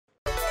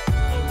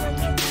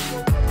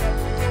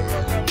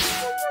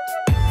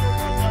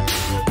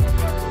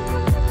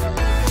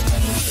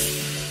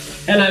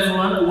Hello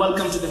everyone,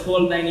 welcome to the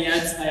whole 9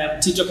 yards. I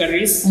am Tito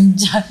Karis.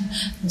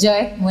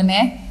 Joy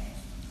Mune.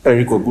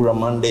 Erico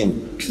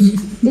MAGYALDEM.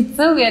 It's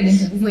so weird.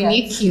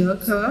 Monique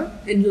Kyoko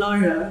and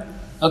Laura.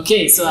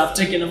 Okay, so I've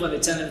taken over the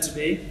channel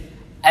today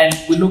and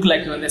we look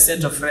like we're on the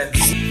set of Friends.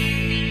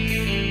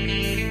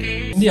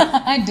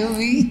 Yeah. Do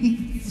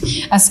we?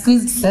 A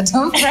school set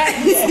of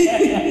Friends.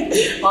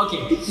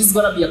 Okay, this is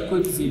gonna be a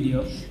quick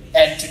video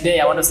and today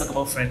I want to talk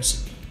about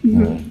friendship.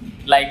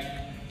 Like,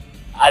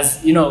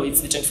 as you know,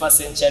 it's the 21st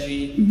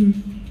century,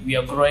 we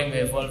are growing,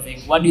 we're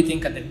evolving. What do you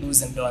think are the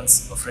do's and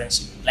don'ts of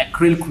friendship? Like,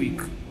 real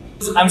quick.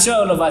 I'm sure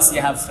all of us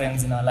here have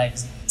friends in our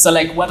lives. So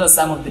like, what are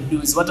some of the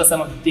do's? What are some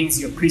of the things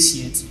you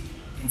appreciate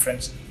in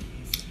friendship?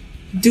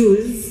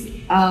 Do's,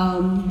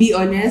 be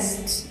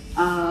honest.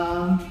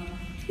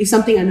 If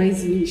something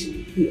annoys you, you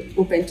should be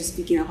open to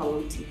speaking up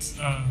about it.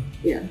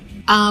 Yeah.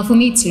 For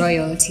me, it's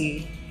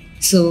loyalty.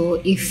 So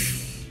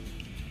if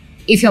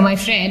you're my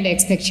friend, I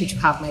expect you to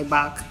have my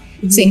back.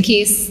 So in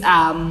case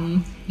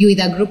you're with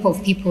a group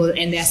of people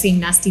and they're saying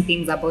nasty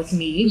things about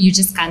me, you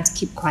just can't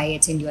keep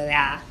quiet and you're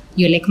there.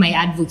 You're like my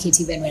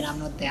advocate even when I'm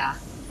not there.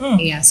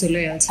 Yeah, so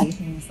loyalty.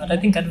 But I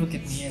think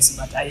advocate me, yes,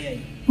 but I hear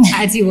you.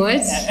 Ati what?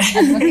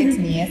 Advocate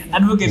me, yes.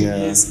 Advocate me,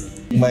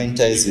 yes. Mine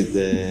ties with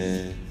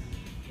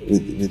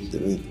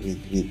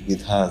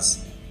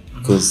hers,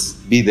 because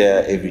be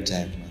there every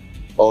time, man.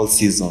 All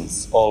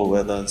seasons, all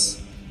weathers,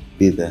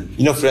 be there.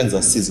 You know, friends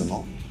are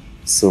seasonal,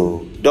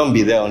 so don't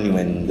be there only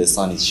when the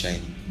sun is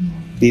shining.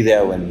 Be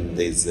there when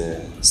there's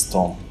a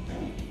storm,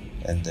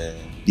 and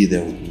be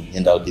there with me,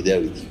 and I'll be there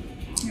with you.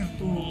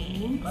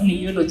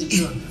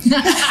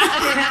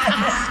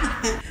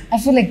 I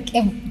feel like,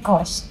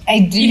 gosh,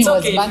 I really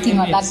was banking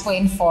on that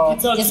point for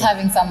just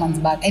having someone's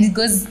back. And it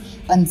goes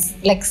on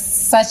like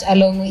such a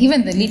long way.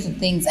 Even the little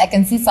things, I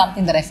can see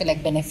something that I feel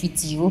like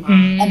benefits you,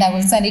 and I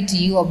will send it to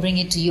you or bring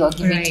it to you or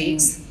give it to you.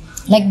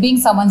 Like being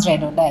someone's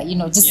ride or die, you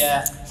know, just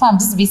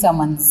just be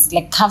someone's,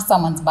 like have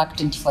someone's back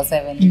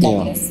 24/7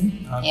 regardless.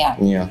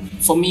 Yeah.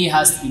 For me, it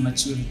has to be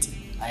maturity.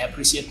 I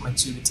appreciate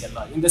maturity a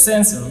lot in the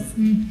sense of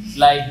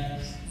like,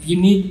 you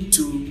need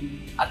to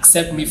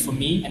accept me for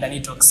me and I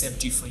need to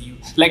accept you for you.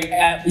 Like,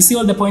 you see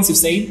all the points you've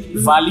said,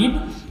 valid,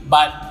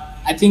 but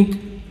I think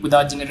with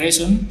our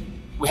generation,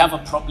 we have a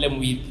problem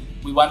with,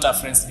 we want our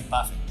friends to be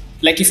perfect.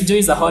 Like if Joy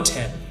is a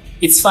hothead,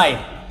 it's fine.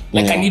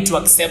 Like I need to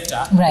accept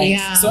her. Right.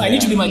 Yeah. So I need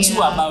to be mature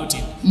about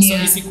it. So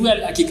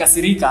nisikuwe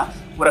akikasirika,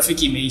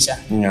 urafiki imeisha.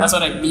 That's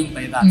what I mean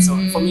by that. So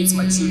for me, it's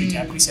maturity.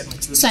 I appreciate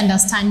maturity. So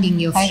understanding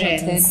your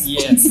friends.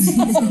 Yes.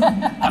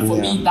 And for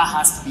me, that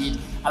has to be it.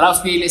 I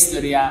love the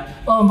story.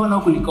 Oh, mbona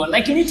hukunicall?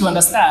 Like, you need to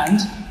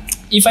understand,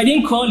 if I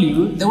didn't call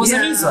you, there was a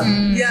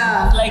reason.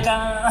 Like,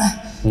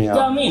 you know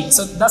what I mean?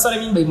 So that's what I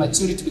mean by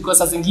maturity,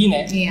 because as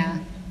ingine,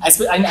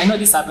 I know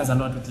this happens a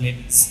lot with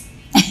ladies.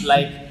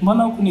 Like,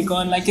 mbona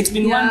hukunicall? Like, it's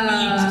been 1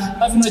 week.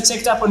 Have you not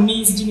checked up on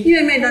me?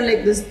 Even I don't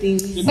like those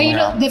things. But you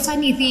know, the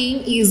funny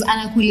thing is,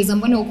 anakuuliza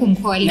mbona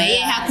hukumcall na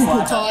yeye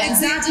hakukucall.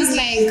 Exactly. Just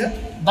like,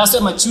 that's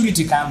where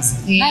maturity comes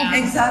in. Yeah.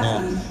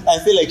 Exactly. I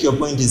feel like your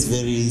point is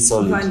very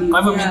solid. Oh,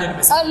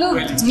 look.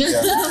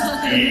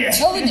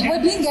 Oh, we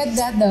didn't get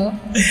that though.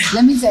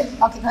 Let me say,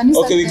 okay, can you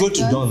start we go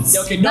to don'ts.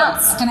 Okay,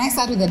 don'ts. Can I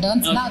start with the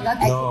don'ts? Okay. Now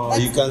that No,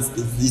 you can't.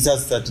 You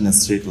just start in a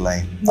straight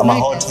line. I'm a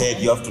hothead.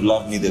 You have to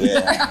love me the way I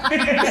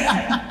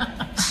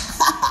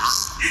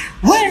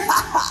am.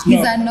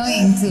 He's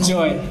annoying too.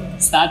 Joy,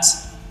 start.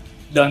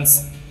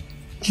 Don'ts.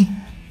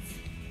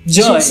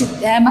 Joy.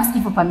 I'm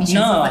asking for permission.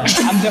 No,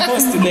 I'm the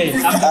host today.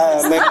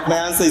 My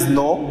answer is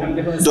no.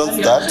 Don't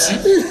start.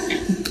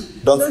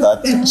 Don't start.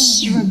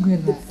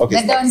 Okay.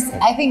 The don'ts,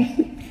 I think,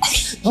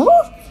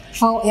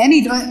 for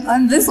any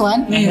on this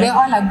one, we're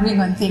all agreeing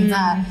on things.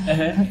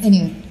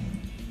 Anyway,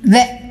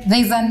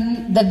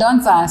 the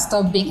don'ts are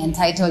stop being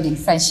entitled in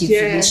friendships,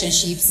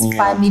 relationships,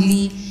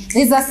 family.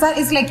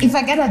 It's like if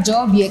I get a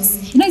job,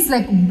 it's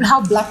like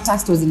how black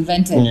tax was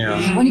invented.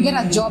 When you get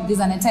a job, there's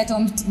an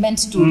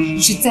entitlement to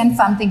you should send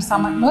something to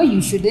someone. No,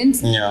 you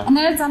shouldn't. And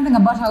I read something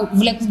about how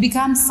like we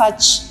become so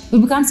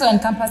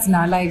encompassed in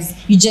our lives,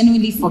 you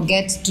genuinely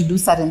forget to do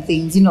certain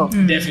things. You know.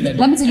 Definitely.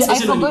 Let me tell you,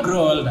 especially I forgot. when you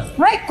grow older.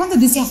 Right,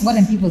 this year I've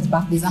forgotten people's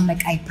birthdays. I'm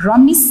like, I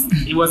promise.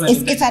 It wasn't.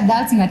 It's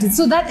adulting at it.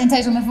 So that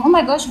entitlement. Oh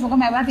my gosh, you forgot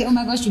my birthday. Oh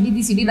my gosh, you did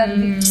this, you did that.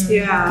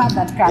 Cut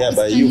that crap. Yeah,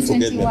 but you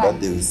forget my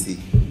birthday. We see.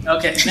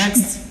 Okay,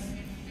 next.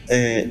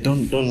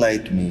 Don't lie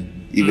to me,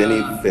 even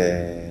if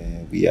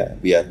we are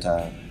at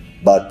a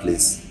bad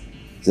place.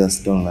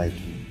 Just don't lie to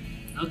me.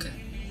 Okay,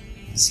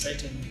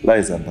 straight in.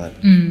 Lies are bad.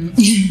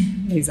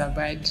 Lies are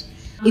bad.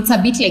 It's a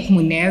bit like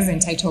Mune's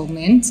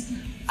entitlement,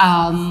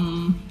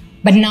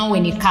 but now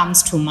when it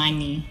comes to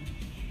money,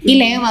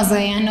 ile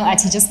mazoeano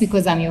ati just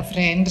because I'm your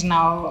friend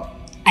now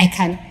I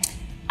can.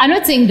 I'm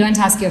not saying don't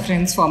ask your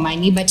friends for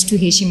money, but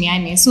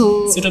tuheshimiane.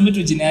 So Sitombe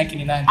tu jina yake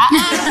ni nani?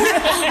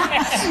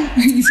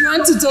 If you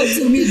want to talk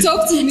to me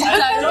directly.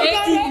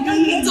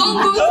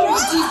 Don't go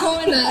through the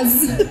corners.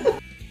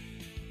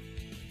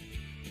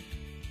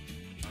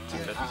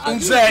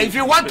 If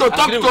you want to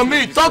talk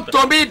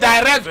to me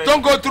direct.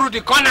 Don't go through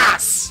the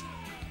corners.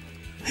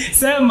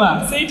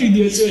 Sema, say it with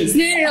your choice.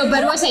 No,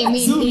 but what I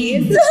mean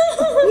is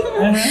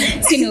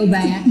sina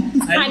ubaya.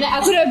 Ana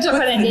akuna mtu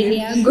kwa ndani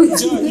yangu.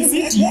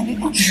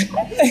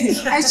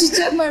 I should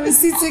check my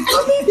receipts.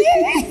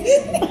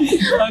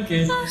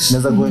 Okay. No,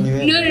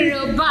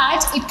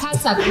 but it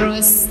cuts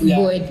across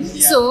board.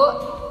 Yeah. So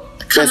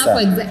kama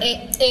kwa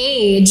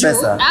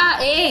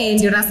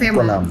ndio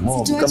nasema.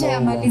 Tuache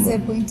amalize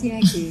point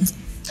yake.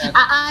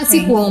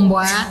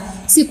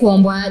 Si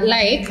kuombwa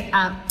like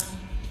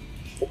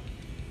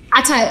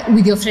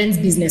with your friends'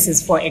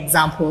 businesses, for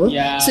example.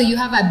 Yeah. So you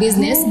have a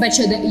business, but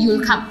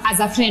you'll come as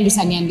a friend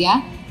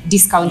utaniambia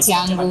discount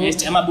yangu,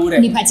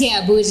 nipatie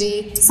ya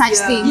bure, such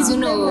things,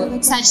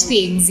 such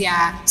things,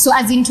 yeah. So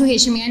as in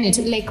tuheshimiane,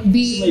 to like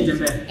be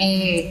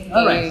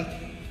all right.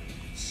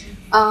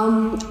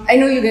 I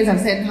know you guys have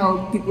said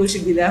how people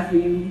should be there for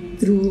you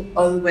through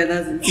all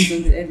weathers and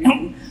seasons and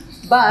everything.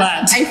 But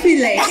I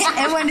feel like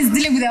everyone is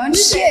dealing with their own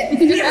shit.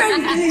 Everyone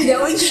is dealing with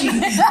their own shit.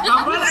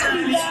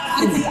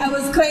 I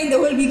was crying the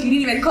whole week. You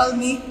didn't even call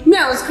me. Me,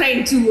 I was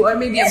crying too. Or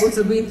maybe I'm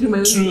also going through my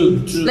own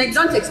thing. Like,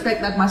 don't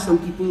expect that much from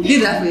people. Be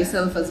there for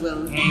yourself as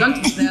well.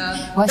 Don't be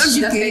there. Don't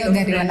be that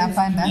kind of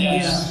friend.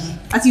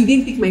 As you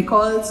didn't pick my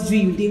calls,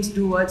 you didn't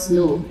do what?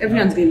 No.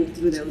 Everyone's going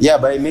through them. Yeah,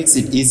 but it makes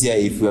it easier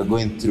if we are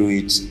going through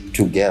it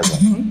together.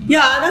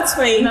 Yeah, that's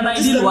fine. In an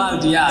ideal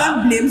world, yeah.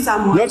 Don't blame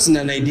someone. Not in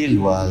an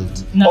ideal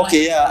world. No,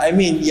 okay, yeah, I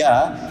mean,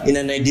 yeah, in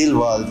an ideal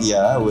world,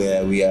 yeah,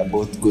 where we are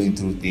both going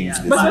through things.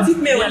 Yeah. But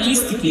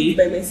realistically,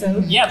 by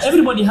myself. Yeah,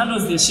 everybody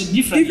handles their shit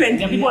differently.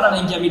 There are people that are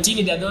in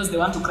Jamitini, there are those they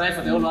want to cry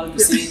for the whole world to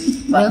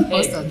see. But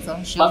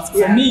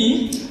for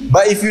me...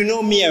 But if you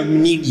know me, I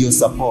need your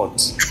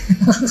support.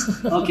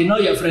 Okay, know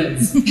your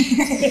friends.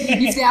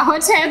 If they are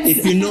hotheads.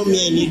 If you know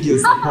me, I need your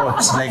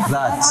support like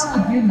that. How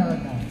would you know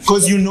that?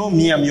 Because you know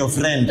me, I'm your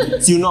friend.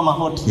 So you know I'm a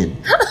hothead.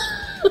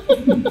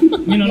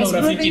 You know,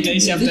 Rafiki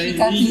Taisha after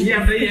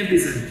every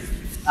episode.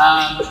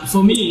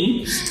 For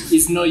me,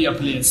 it's know your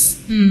place.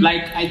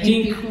 Like, I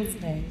think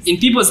in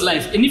people's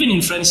life, and even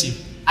in friendship,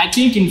 I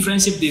think in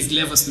friendship there's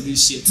levels to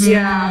this shit.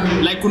 Yeah.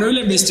 Like, kuna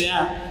yule best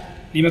ya,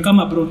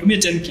 nimekama bro, tumie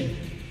 10K.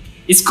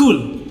 It's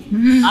cool.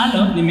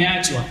 Hello,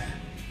 nimeachwa.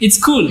 It's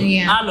cool.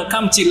 Hello,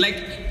 come chill. Like,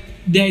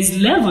 there is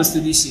levels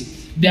to this shit.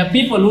 There are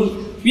people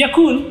who, we are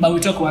cool, but we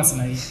talk once in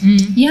a year.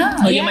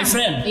 Yeah. You're my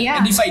friend. Yeah.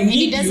 And if I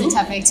need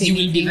you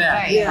will be there.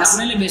 Right. Yeah.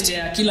 Kuna ile best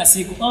ya kila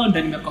siku,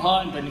 ndo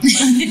nimekohoa, ndo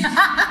nimefanya.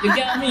 You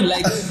get what I mean?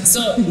 Like,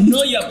 so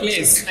know your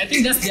place. I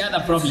think that's the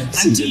other problem.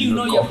 Until you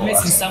know your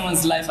place in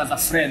someone's life as a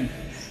friend,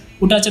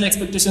 utaacha na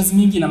expectations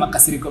mingi na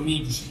makasiriko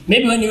mingi.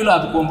 Maybe when you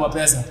have kuomba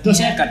pesa,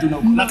 tosheka tu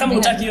na kama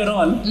utaki hiyo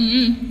role,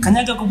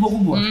 kanyaga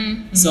kubwa.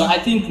 So I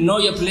think know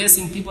your place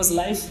in people's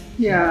life.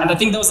 Yeah. And I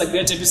think that was a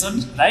great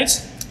episode,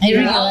 right? I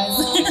really was.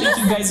 I think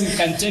you guys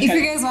can check. If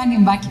you guys want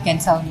him back, you can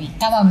tell me.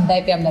 Kama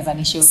mdai pia mnaweza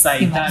nishow.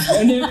 Anyway,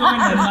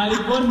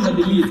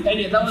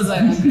 that was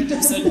a great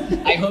episode.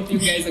 I hope you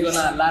guys are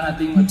gonna learn a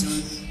thing or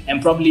two.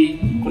 And probably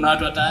kuna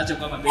watu wataacha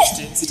kwa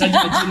mabeste. Sitaji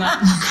majina.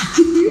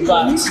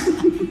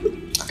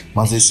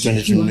 But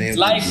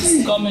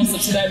like, comment,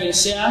 subscribe, and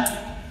share.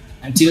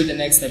 Until the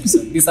next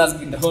episode. This has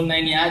been the whole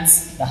 9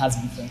 yards. That has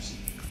been friendship.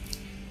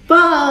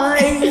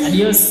 Bye.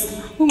 Adios.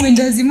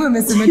 Umendazimu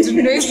amesema tu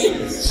ndio.